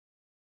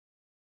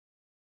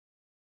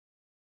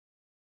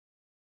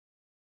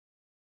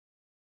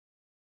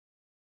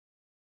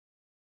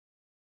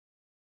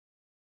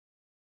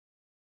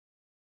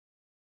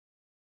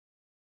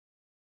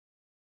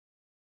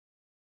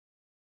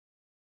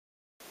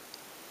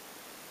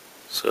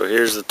So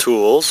here's the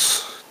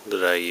tools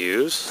that I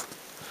use.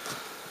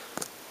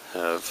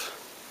 Have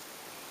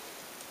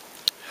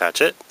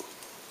hatchet,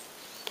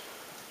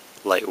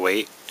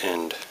 lightweight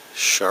and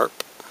sharp.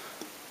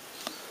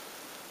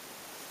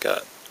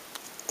 Got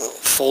a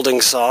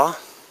folding saw.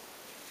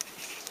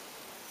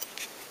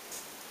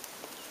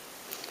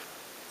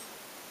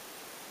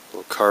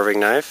 Little carving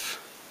knife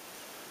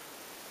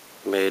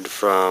made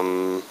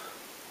from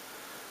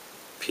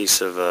a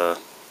piece of a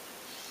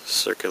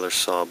circular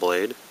saw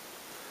blade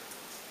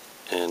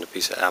and a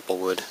piece of apple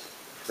wood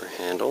for a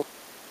handle.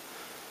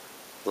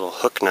 Little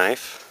hook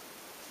knife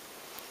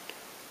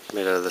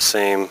made out of the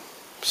same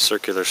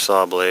circular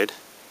saw blade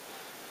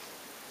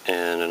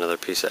and another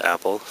piece of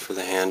apple for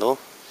the handle,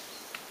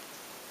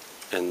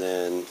 and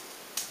then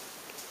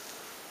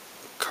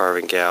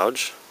carving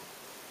gouge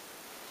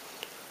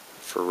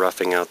for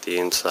roughing out the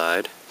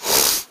inside,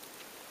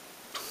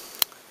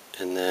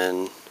 and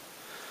then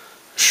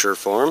a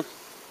Sureform,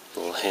 a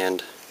little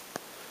hand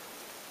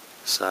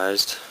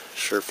sized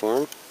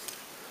Sureform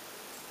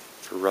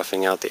for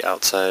roughing out the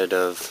outside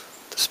of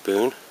the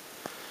spoon.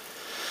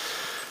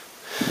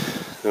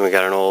 Then we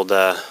got an old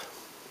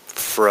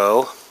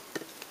fro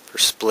for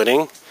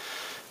splitting,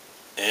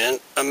 and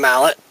a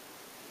mallet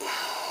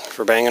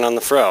for banging on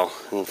the fro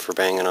and for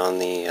banging on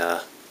the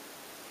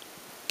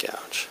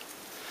gouge.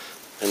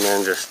 And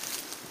then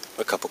just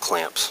a couple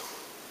clamps.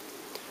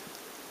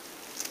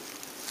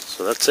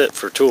 So that's it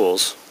for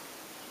tools.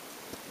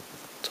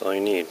 That's all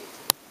you need.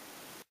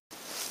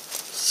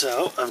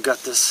 So I've got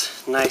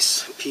this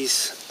nice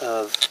piece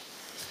of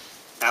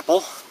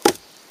apple.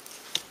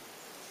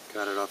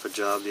 Got it off a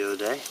job the other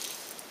day.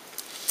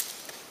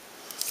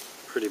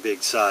 Pretty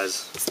big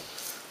size,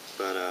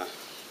 but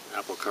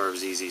apple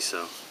carves easy,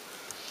 so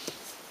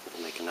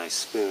it'll make a nice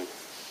spoon.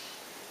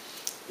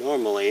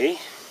 Normally,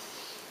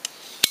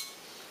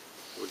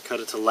 I would cut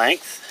it to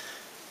length.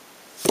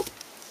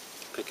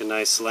 Pick a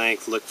nice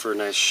length, look for a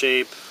nice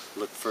shape,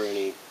 look for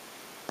any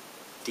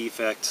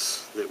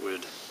defects that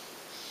would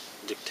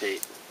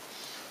dictate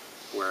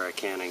where I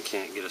can and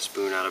can't get a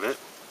spoon out of it.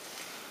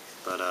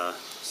 But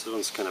this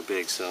one's kind of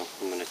big, so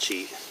I'm going to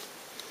cheat.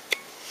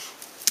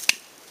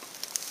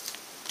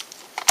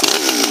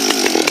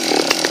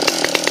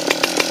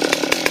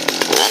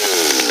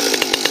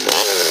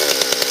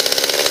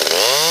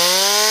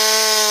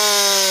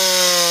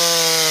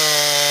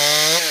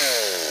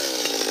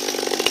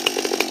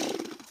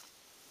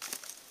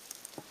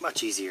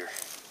 Much easier.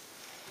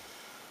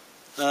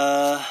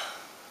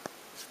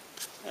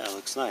 Yeah, it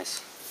looks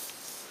nice.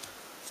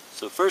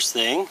 So first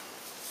thing,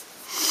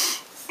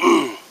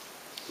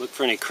 look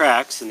for any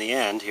cracks in the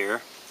end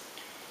here.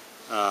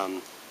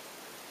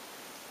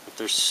 If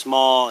they're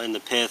small in the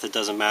pith, it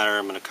doesn't matter.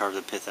 I'm going to carve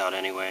the pith out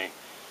anyway.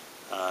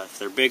 If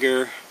they're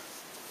bigger,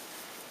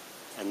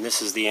 and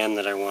this is the end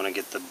that I want to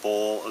get the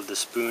bowl of the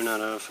spoon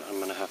out of, I'm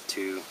going to have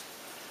to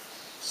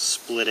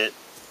split it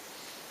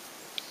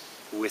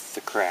with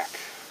the crack.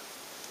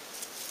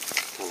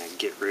 Kind of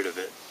get rid of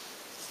it.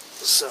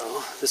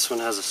 So this one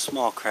has a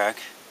small crack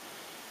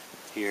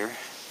here.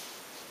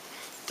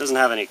 It doesn't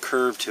have any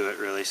curve to it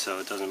really, so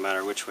it doesn't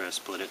matter which way I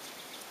split it.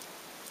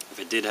 If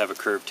it did have a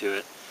curve to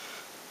it,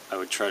 I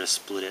would try to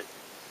split it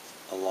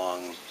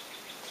along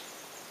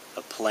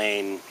a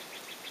plane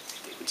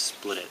that would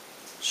split it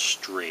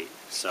straight,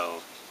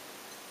 so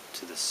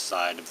to the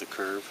side of the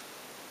curve,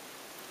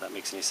 if that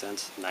makes any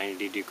sense.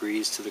 90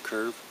 degrees to the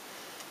curve.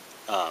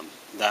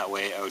 That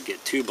way I would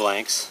get two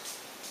blanks,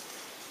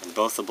 and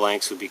both the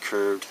blanks would be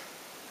curved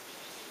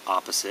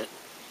opposite,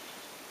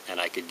 and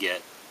I could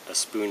get a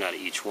spoon out of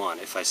each one.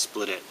 If I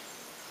split it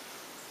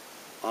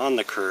on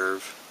the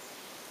curve,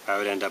 I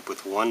would end up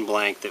with one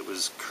blank that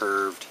was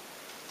curved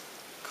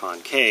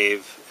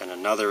concave and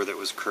another that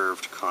was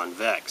curved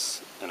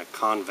convex, and a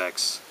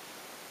convex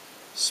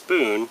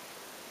spoon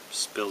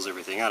spills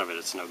everything out of it.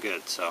 It's no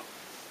good. So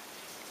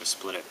if I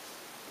split it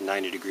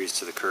 90 degrees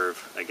to the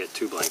curve, I get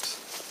two blanks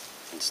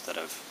instead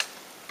of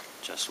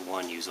just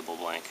one usable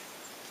blank.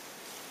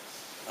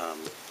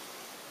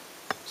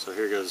 So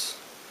here goes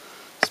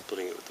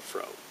splitting it with the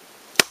fro.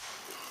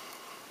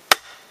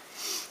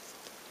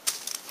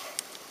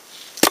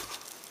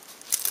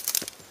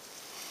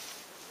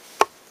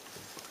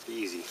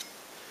 Pretty easy.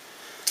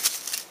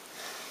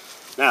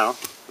 Now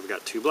I've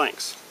got two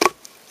blanks.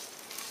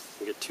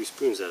 I get two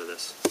spoons out of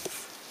this.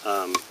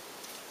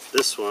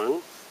 This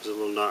one is a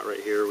little knot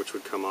right here, which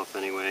would come off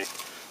anyway.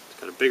 It's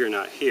got a bigger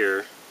knot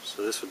here,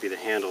 so this would be the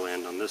handle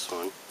end on this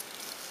one.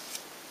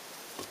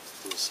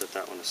 I'm going to set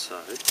that one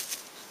aside.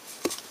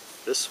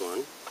 This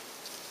one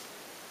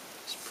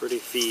is pretty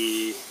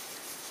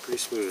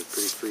smooth,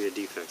 pretty free of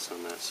defects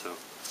on that, so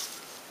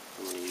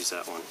I'm going to use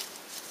that one.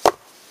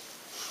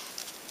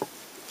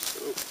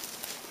 So,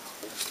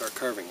 let's start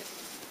carving it.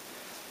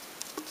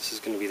 This is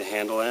going to be the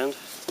handle end.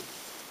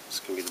 This is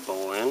going to be the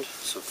bowl end.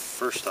 So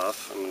first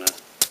off, I'm going to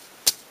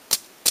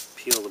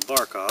peel the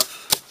bark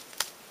off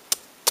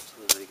so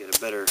that I get a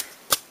better,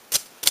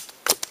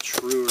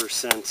 truer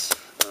sense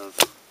of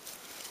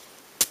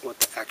what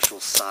the actual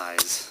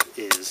size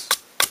is.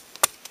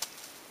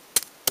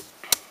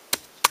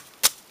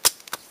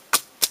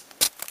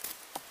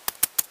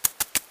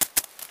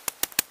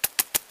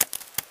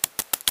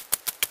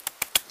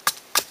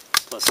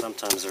 Plus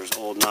sometimes there's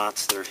old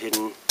knots that are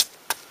hidden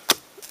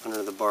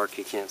under the bark,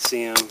 you can't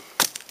see them.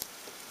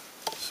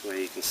 This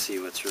way you can see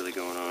what's really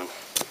going on.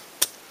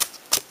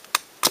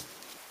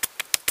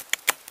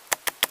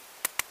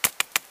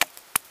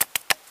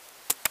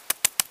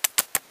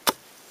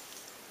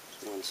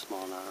 There's one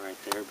small knot right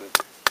there,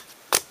 but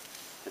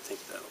I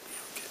think that'll be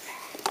okay.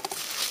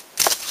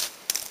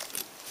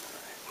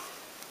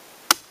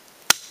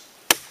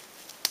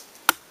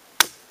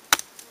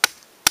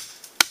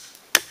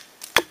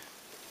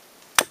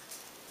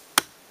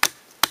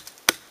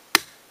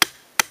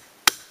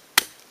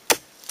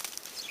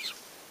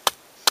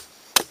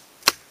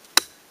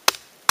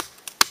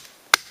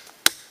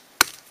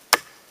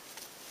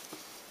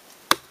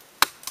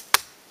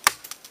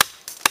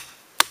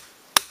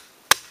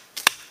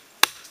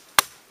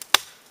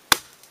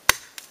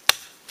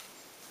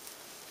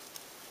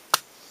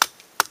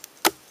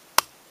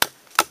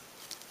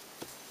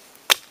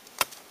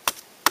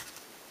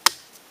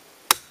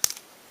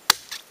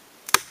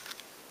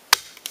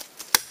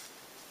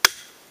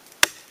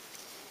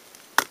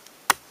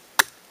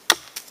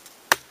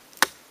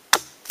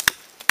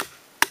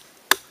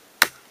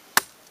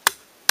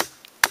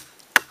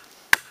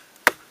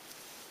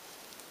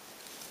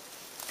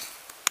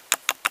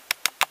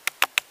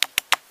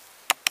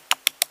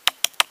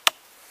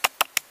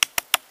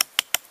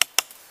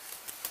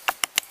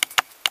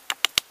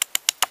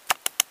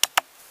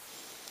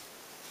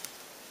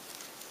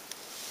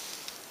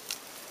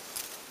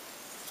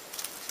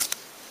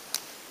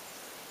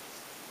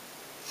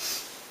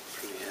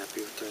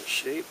 Happy with that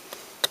shape.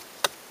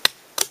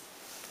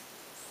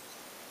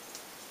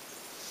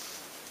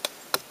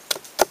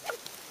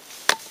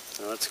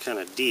 Now that's kind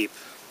of deep,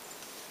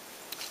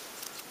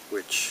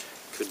 which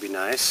could be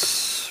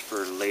nice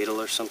for a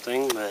ladle or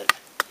something, but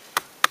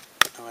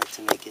I like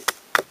to make it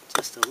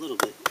just a little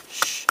bit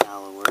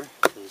shallower,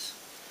 because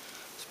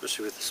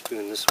especially with a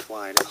spoon this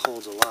wide, it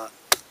holds a lot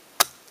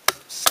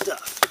of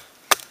stuff.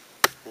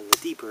 And the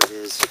deeper it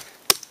is,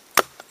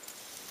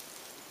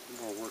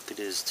 the more work it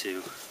is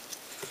to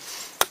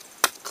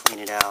clean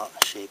it out,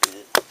 shape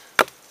it.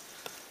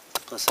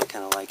 Plus I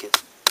kind of like it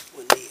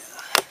when the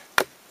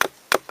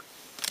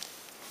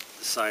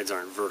sides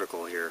aren't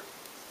vertical here.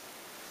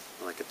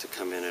 I like it to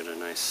come in at a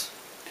nice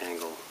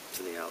angle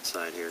to the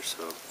outside here,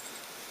 so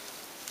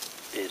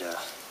it, I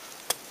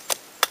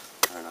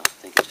don't know, I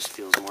think it just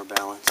feels more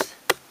balanced.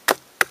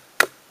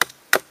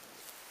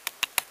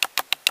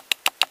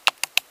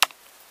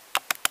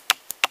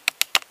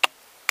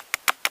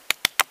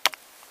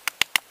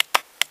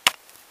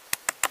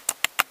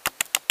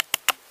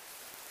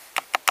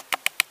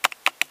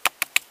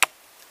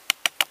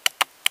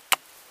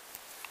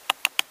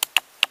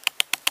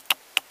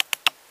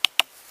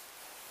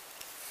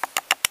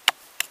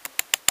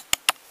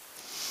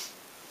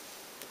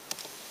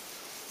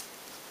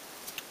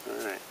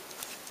 Alright,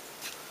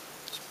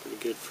 it's pretty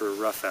good for a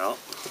rough out.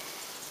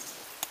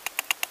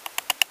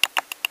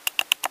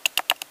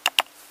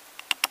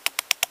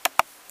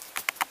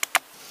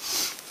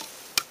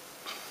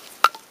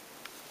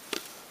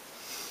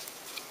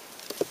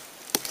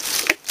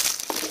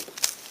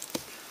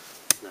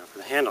 Now for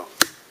the handle.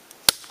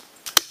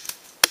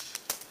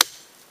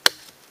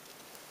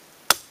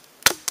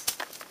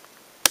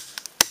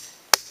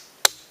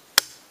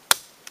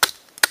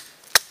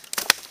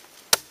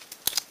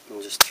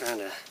 I'm just trying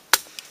to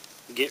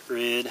get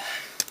rid of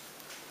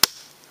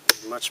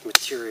as much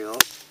material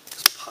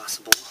as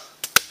possible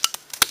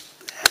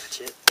with the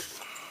hatchet.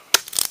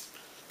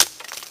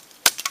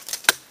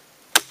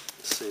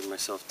 Save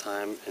myself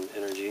time and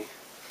energy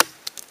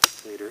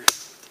later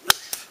with the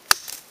knife,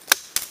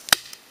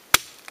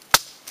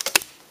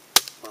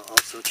 while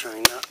also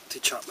trying not to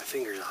chop my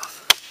fingers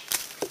off,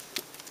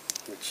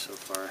 which so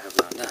far I have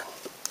not done.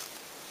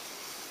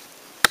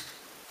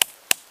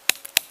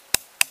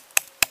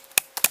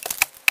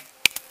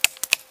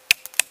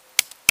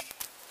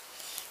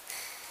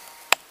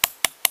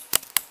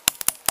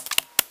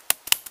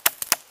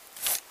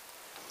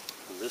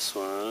 This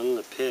one,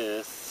 the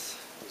pith,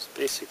 is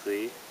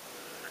basically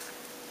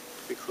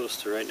pretty close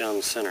to right down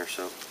the center,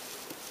 so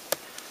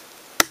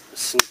I'll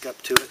sneak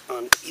up to it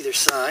on either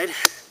side,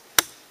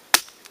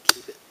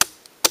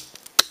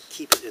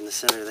 keep it in the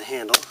center of the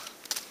handle.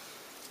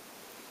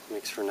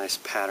 Makes for a nice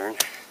pattern,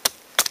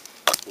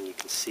 and you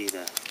can see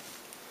the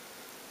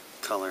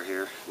color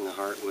here in the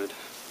heartwood.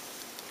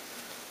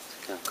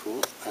 It's kind of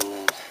cool. And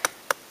then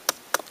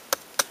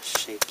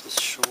shape this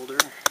shoulder.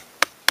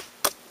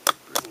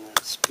 Bring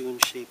that spoon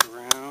shape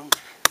around.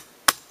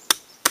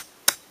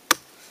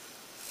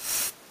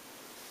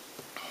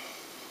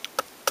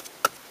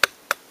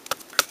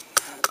 Bring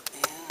that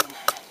in,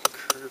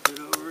 curve it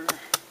over.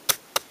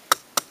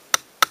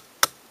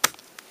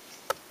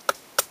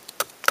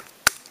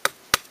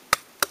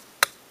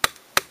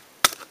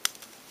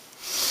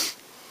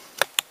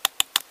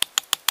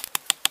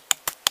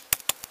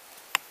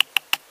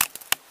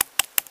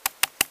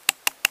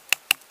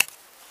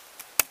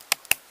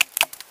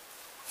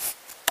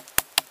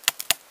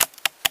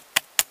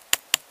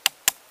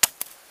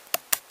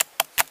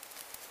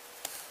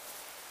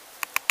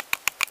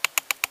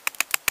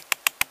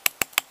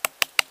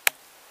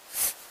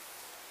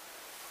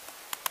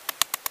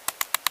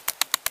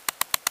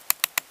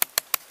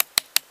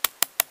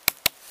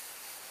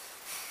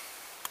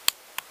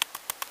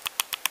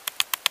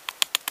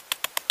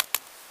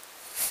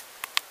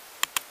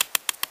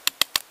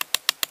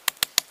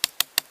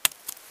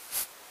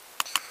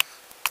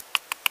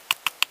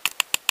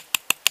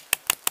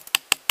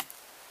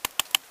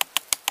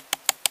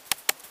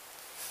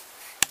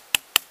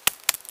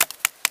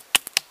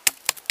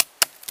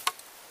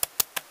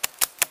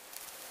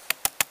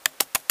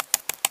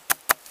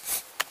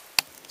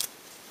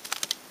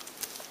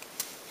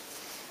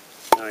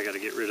 I got to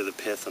get rid of the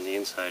pith on the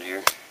inside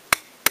here.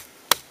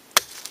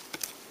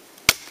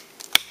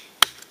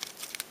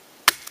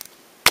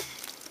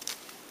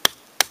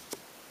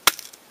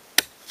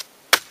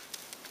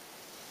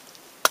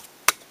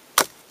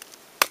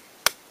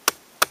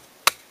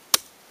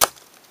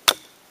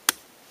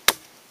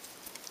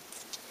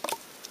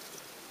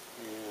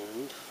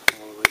 And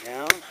all the way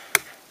down.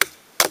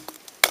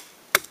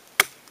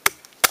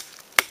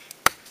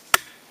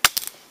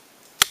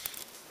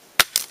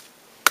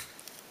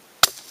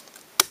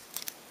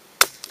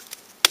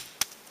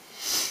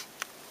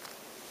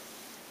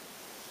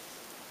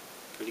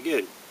 Pretty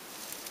good.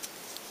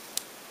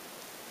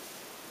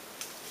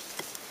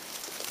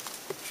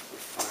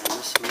 Refine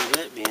this a little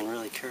bit, being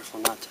really careful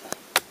not to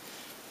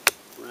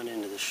run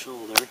into the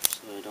shoulder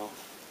so I don't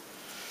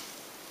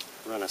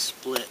run a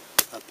split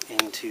up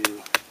into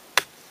the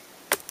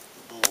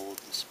bowl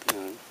of the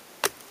spoon,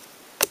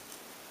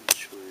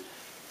 which would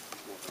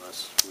more or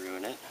less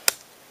ruin it.